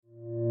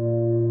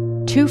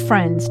Two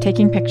friends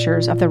taking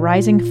pictures of the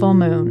rising full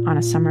moon on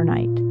a summer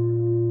night.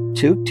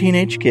 Two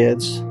teenage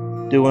kids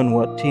doing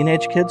what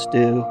teenage kids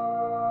do.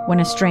 When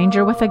a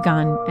stranger with a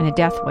gun and a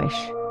death wish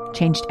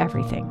changed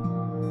everything.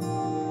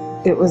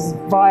 It was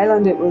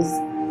violent, it was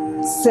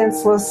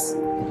senseless,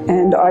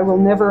 and I will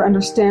never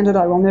understand it,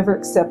 I will never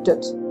accept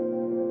it.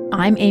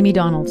 I'm Amy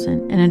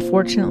Donaldson, and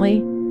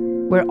unfortunately,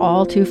 we're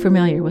all too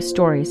familiar with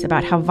stories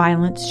about how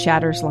violence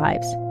shatters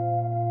lives.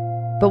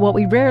 But what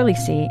we rarely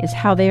see is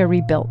how they are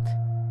rebuilt.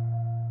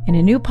 In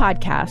a new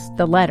podcast,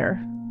 The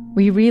Letter,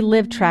 we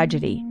relive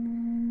tragedy,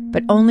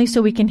 but only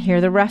so we can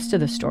hear the rest of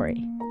the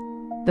story.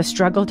 The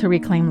struggle to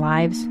reclaim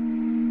lives,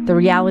 the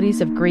realities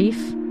of grief,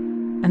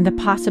 and the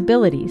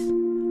possibilities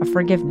of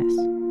forgiveness.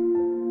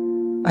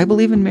 I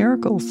believe in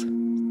miracles.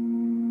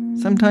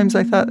 Sometimes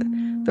I thought,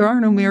 there are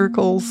no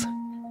miracles.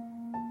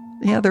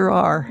 Yeah, there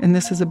are, and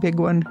this is a big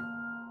one.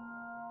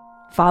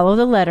 Follow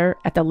The Letter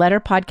at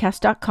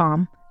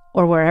theletterpodcast.com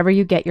or wherever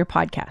you get your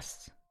podcasts.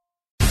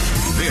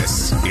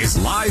 This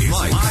is Live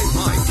Mike.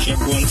 Check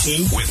 1, 2.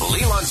 With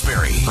Lee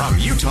Lonsberry. From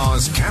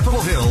Utah's Capitol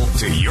Hill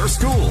to your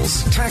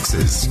schools,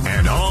 taxes,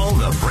 and all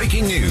the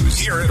breaking news.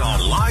 Hear it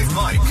on Live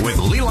Mike with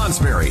Lee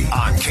Lonsberry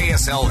on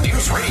KSL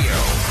News Radio.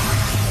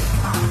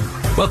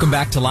 Welcome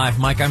back to Live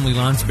Mike. I'm Lee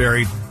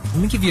Lonsberry.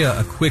 Let me give you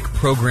a quick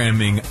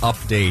programming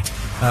update.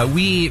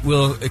 We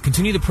will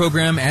continue the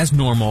program as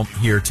normal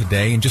here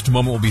today. In just a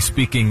moment, we'll be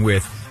speaking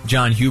with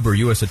John Huber,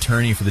 U.S.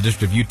 Attorney for the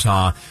District of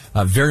Utah.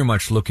 Very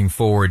much looking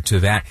forward to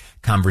that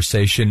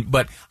conversation.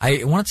 But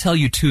I want to tell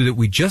you, too, that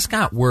we just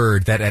got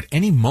word that at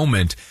any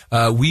moment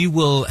we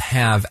will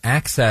have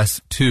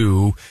access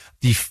to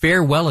the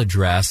farewell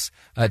address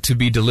to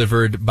be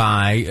delivered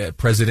by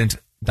President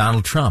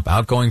Donald Trump,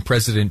 outgoing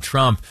President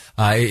Trump.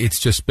 It's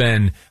just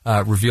been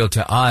revealed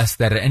to us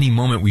that at any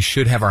moment we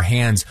should have our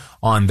hands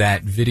on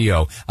that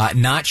video.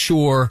 Not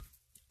sure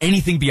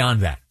anything beyond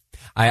that.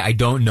 I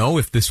don't know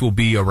if this will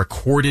be a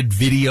recorded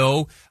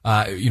video,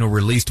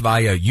 released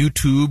via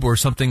YouTube or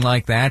something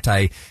like that.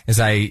 As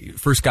I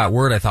first got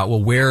word, I thought,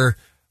 well,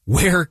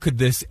 where could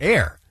this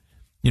air?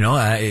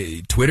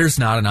 Twitter's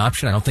not an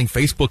option. I don't think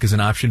Facebook is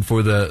an option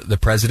for the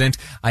president.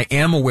 I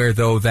am aware,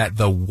 though, that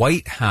the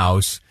White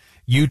House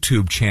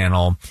YouTube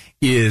channel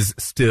is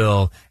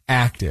still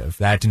active.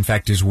 That, in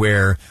fact, is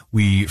where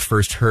we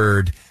first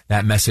heard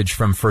that message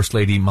from First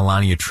Lady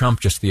Melania Trump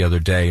just the other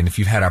day. And if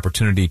you've had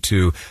opportunity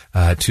to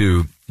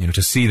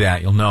see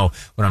that, you'll know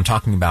what I'm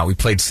talking about. We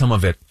played some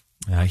of it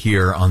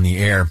here on the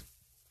air.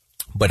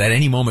 But at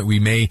any moment, we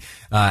may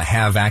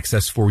have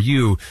access for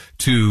you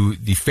to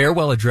the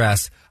farewell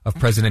address of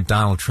President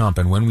Donald Trump.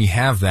 And when we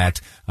have that,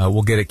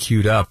 we'll get it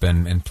queued up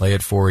and play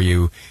it for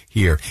you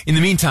here. In the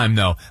meantime,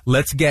 though,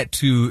 let's get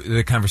to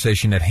the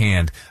conversation at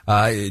hand.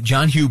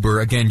 John Huber,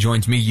 again,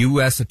 joins me,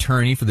 U.S.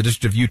 Attorney for the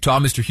District of Utah.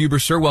 Mr. Huber,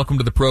 sir, welcome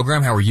to the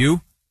program. How are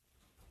you?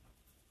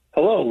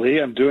 Hello, Lee.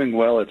 I'm doing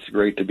well. It's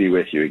great to be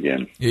with you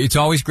again. It's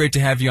always great to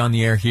have you on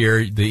the air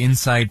here. The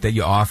insight that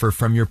you offer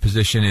from your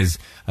position is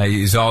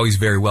always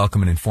very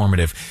welcome and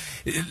informative.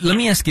 Let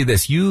me ask you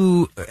this.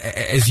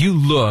 As you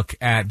look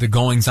at the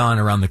goings-on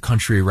around the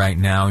country right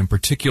now, in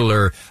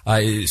particular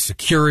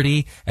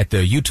security at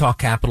the Utah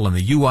Capitol and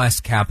the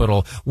U.S.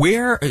 Capitol,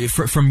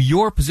 from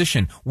your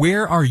position,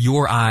 where are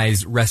your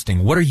eyes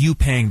resting? What are you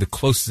paying the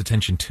closest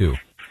attention to?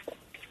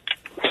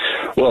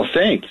 Well,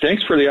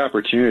 thanks for the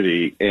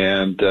opportunity,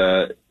 and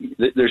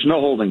there's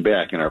no holding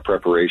back in our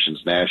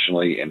preparations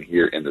nationally and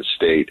here in the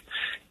state.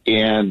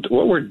 And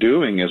what we're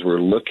doing is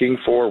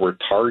we're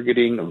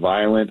targeting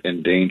violent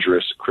and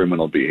dangerous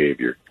criminal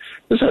behavior.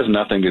 This has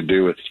nothing to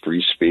do with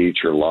free speech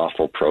or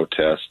lawful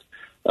protest.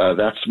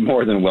 That's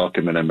more than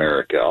welcome in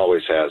America,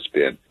 always has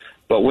been.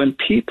 But when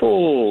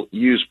people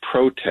use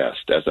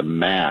protest as a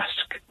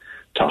mask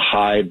to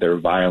hide their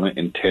violent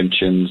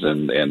intentions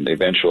and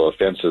eventual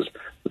offenses,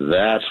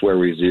 that's where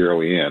we zero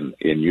in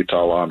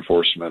Utah law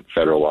enforcement,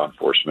 federal law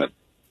enforcement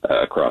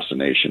across the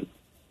nation.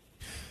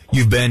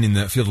 You've been in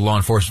the field of law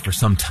enforcement for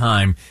some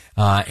time,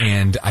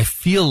 and I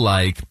feel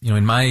like,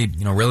 in my,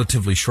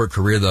 relatively short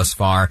career thus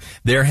far,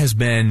 there has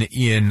been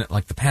in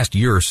like the past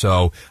year or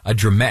so,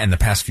 in the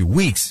past few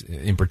weeks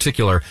in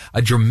particular,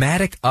 a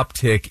dramatic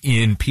uptick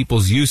in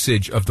people's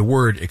usage of the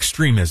word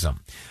extremism.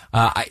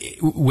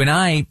 When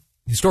I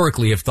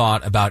historically have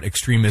thought about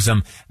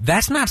extremism,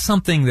 that's not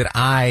something that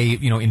I,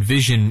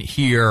 envision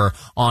here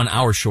on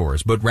our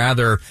shores, but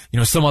rather,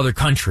 some other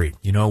country,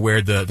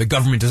 where the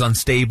government is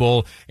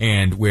unstable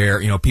and where,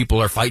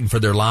 people are fighting for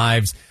their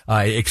lives.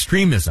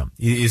 Extremism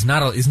is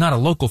not a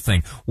local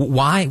thing.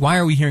 Why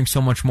are we hearing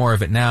so much more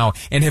of it now?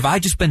 And have I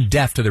just been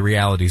deaf to the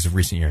realities of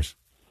recent years?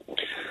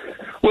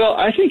 Well,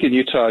 I think in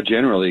Utah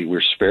generally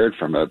we're spared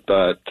from it,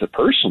 but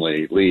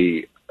personally,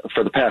 Lee,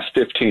 for the past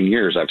 15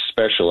 years, I've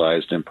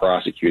specialized in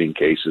prosecuting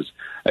cases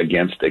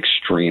against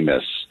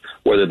extremists,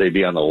 whether they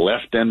be on the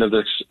left end of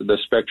the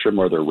spectrum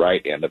or the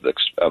right end of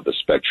the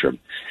spectrum.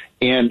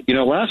 And,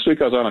 last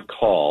week I was on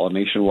a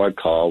nationwide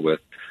call with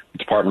the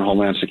Department of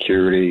Homeland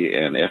Security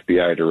and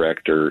FBI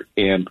director,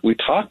 and they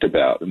talked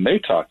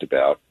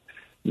about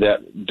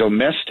that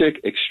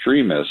domestic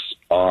extremists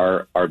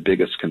are our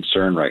biggest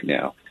concern right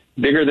now.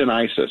 Bigger than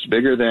ISIS,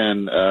 bigger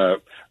than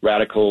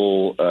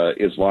radical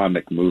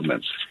Islamic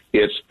movements.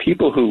 It's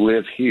people who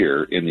live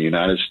here in the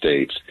United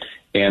States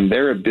and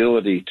their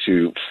ability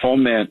to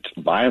foment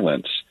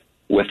violence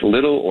with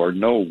little or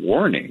no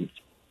warning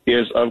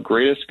is of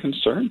greatest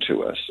concern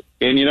to us.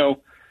 And,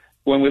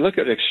 when we look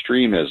at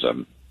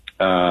extremism,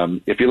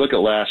 if you look at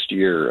last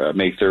year,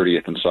 May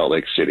 30th in Salt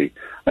Lake City,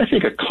 I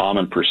think a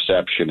common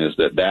perception is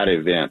that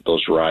event,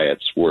 those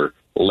riots, were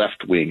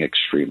left-wing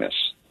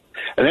extremists.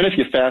 And then if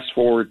you fast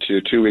forward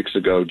to 2 weeks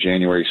ago,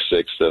 January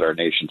 6th, at our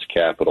nation's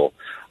capital,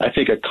 I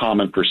think a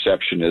common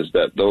perception is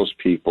that those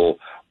people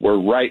were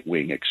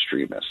right-wing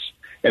extremists.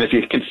 And if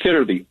you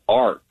consider the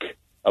arc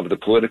of the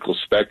political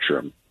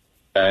spectrum,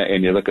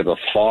 and you look at the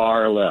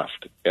far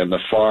left and the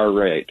far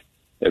right,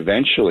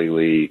 eventually,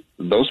 Lee,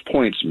 those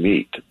points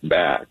meet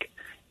back,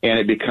 and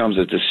it becomes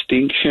a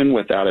distinction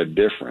without a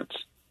difference.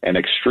 An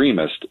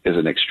extremist is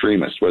an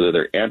extremist, whether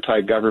they're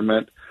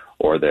anti-government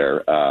or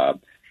they're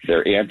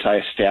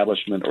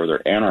anti-establishment or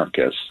they're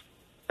anarchists.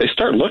 They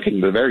start looking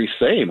the very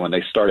same when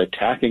they start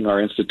attacking our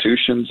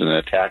institutions and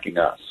attacking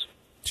us.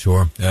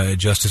 Sure,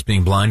 justice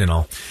being blind and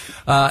all.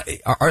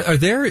 Are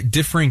there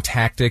differing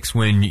tactics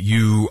when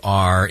you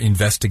are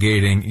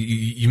investigating?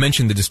 You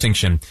mentioned the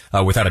distinction,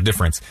 without a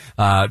difference,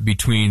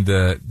 between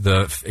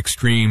the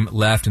extreme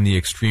left and the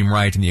extreme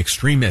right and the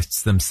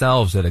extremists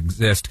themselves that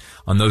exist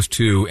on those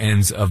two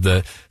ends of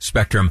the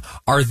spectrum.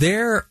 Are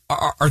there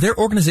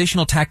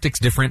organizational tactics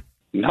different?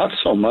 Not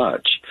so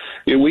much.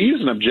 We use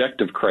an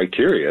objective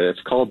criteria.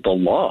 It's called the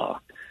law.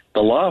 The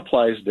law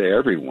applies to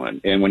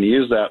everyone, and when you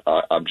use that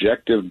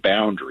objective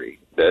boundary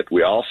that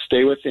we all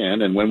stay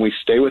within, and when we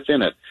stay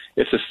within it,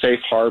 it's a safe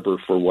harbor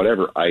for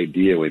whatever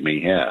idea we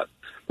may have.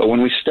 But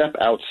when we step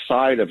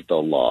outside of the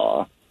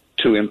law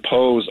to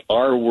impose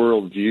our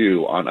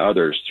worldview on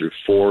others through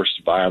force,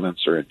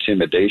 violence, or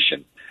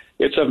intimidation,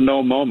 it's of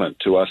no moment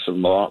to us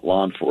in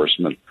law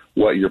enforcement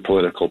what your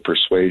political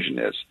persuasion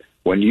is.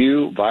 When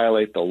you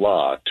violate the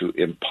law to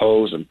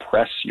impose and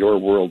press your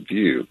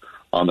worldview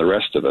on the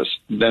rest of us,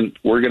 then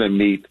we're going to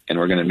meet, and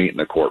we're going to meet in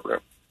the courtroom.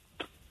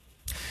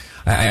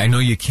 I know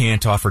you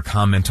can't offer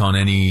comment on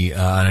any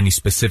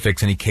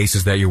specifics, any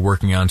cases that you're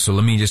working on, so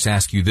let me just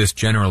ask you this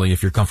generally,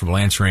 if you're comfortable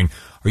answering.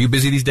 Are you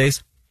busy these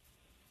days?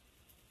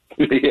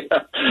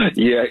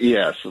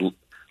 Yes.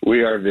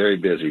 We are very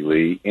busy,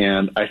 Lee,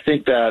 and I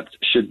think that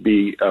should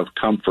be of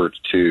comfort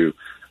to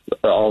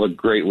all the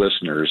great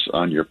listeners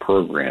on your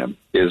program,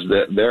 is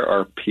that there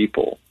are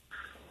people,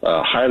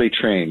 highly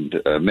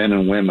trained men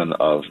and women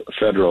of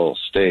federal,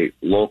 state,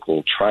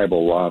 local,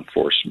 tribal law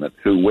enforcement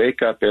who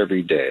wake up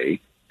every day,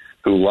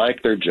 who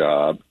like their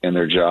job, and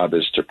their job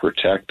is to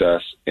protect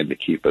us and to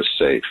keep us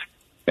safe.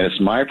 And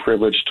it's my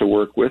privilege to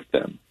work with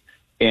them.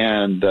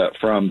 And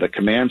from the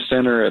command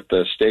center at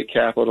the state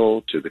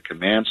capitol to the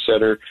command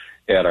center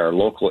at our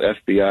local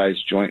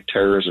FBI's Joint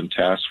Terrorism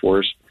Task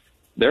Force,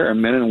 there are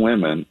men and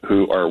women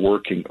who are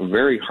working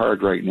very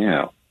hard right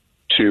now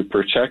to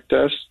protect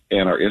us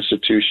and our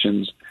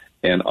institutions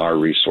and our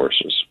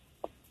resources.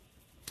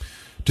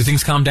 Do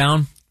things calm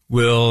down?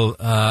 Will,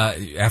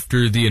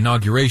 after the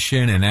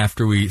inauguration and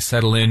after we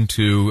settle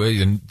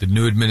into the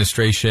new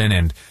administration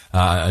and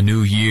a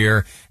new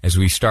year, as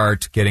we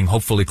start getting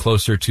hopefully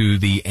closer to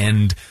the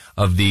end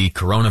of the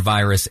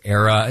coronavirus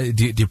era,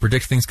 do you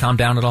predict things calm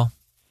down at all?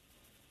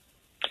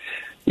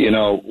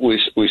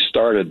 We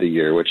started the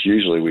year, which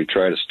usually we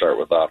try to start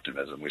with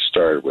optimism. We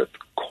started with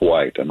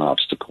quite an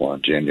obstacle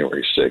on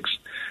January 6th.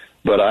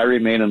 But I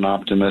remain an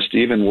optimist,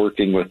 even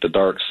working with the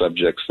dark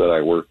subjects that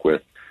I work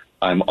with.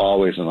 I'm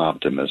always an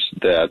optimist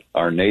that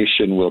our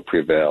nation will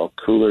prevail,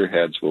 cooler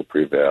heads will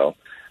prevail,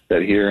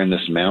 that here in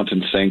this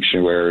mountain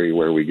sanctuary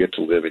where we get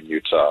to live in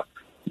Utah,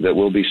 that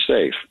we'll be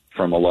safe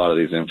from a lot of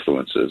these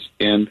influences.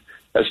 And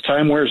as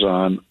time wears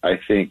on, I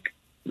think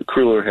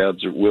cooler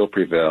heads will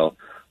prevail,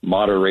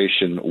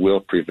 moderation will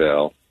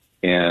prevail,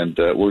 and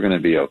we're going to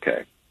be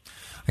okay.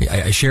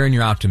 I share in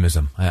your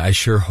optimism. I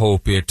sure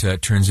hope it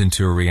turns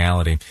into a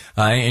reality.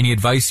 Any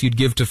advice you'd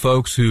give to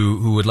folks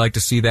who would like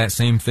to see that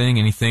same thing?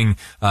 Anything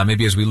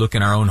maybe as we look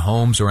in our own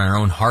homes or in our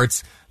own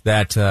hearts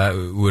that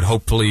would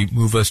hopefully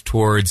move us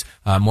towards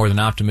more than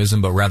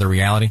optimism, but rather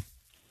reality?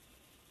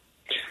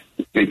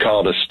 You can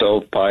call it a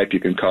stovepipe. You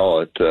can call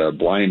it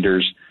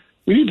blinders.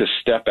 We need to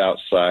step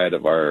outside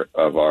of our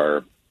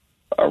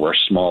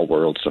small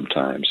world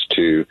sometimes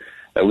to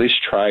at least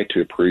try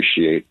to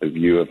appreciate the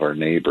view of our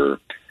neighbor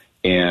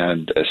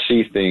and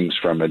see things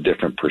from a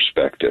different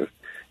perspective.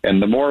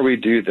 And the more we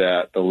do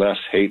that, the less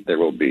hate there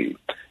will be.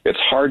 It's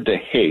hard to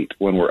hate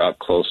when we're up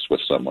close with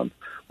someone,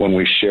 when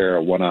we share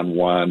a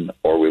one-on-one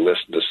or we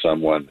listen to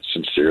someone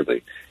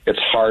sincerely. It's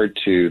hard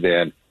to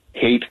then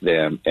hate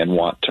them and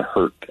want to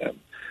hurt them.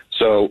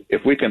 So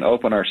if we can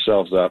open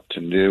ourselves up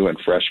to new and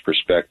fresh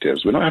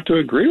perspectives, we don't have to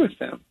agree with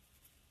them.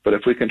 But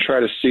if we can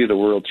try to see the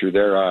world through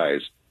their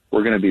eyes,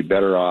 we're going to be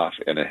better off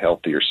in a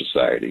healthier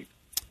society.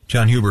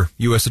 John Huber,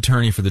 U.S.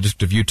 Attorney for the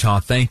District of Utah,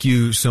 thank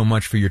you so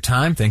much for your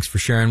time. Thanks for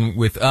sharing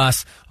with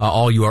us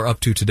all you are up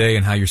to today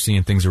and how you're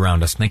seeing things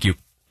around us. Thank you.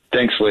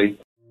 Thanks, Lee.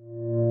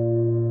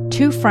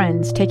 Two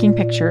friends taking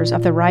pictures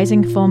of the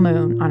rising full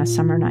moon on a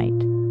summer night.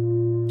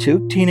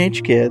 Two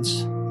teenage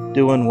kids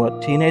doing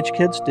what teenage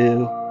kids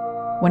do.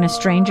 When a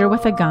stranger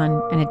with a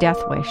gun and a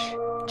death wish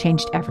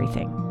changed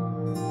everything.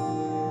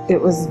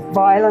 It was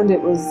violent,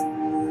 it was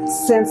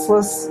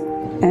senseless,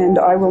 and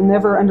I will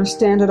never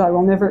understand it. I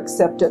will never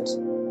accept it.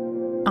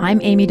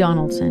 I'm Amy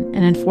Donaldson,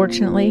 and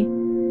unfortunately,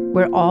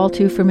 we're all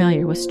too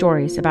familiar with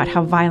stories about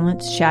how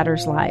violence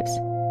shatters lives.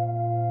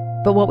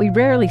 But what we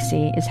rarely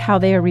see is how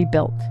they are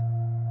rebuilt.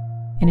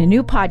 In a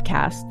new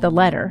podcast, The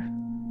Letter,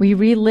 we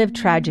relive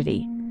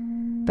tragedy,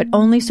 but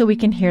only so we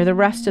can hear the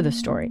rest of the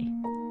story.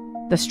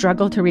 The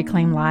struggle to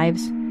reclaim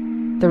lives,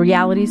 the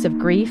realities of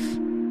grief,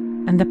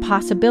 and the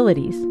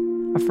possibilities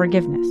of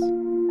forgiveness.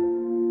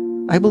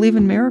 I believe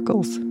in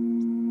miracles.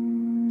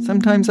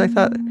 Sometimes I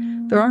thought,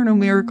 there are no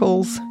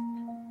miracles.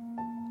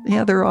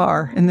 Yeah, there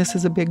are, and this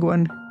is a big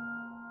one.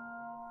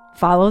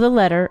 Follow The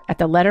Letter at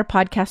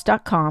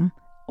theletterpodcast.com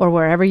or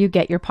wherever you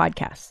get your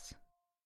podcasts.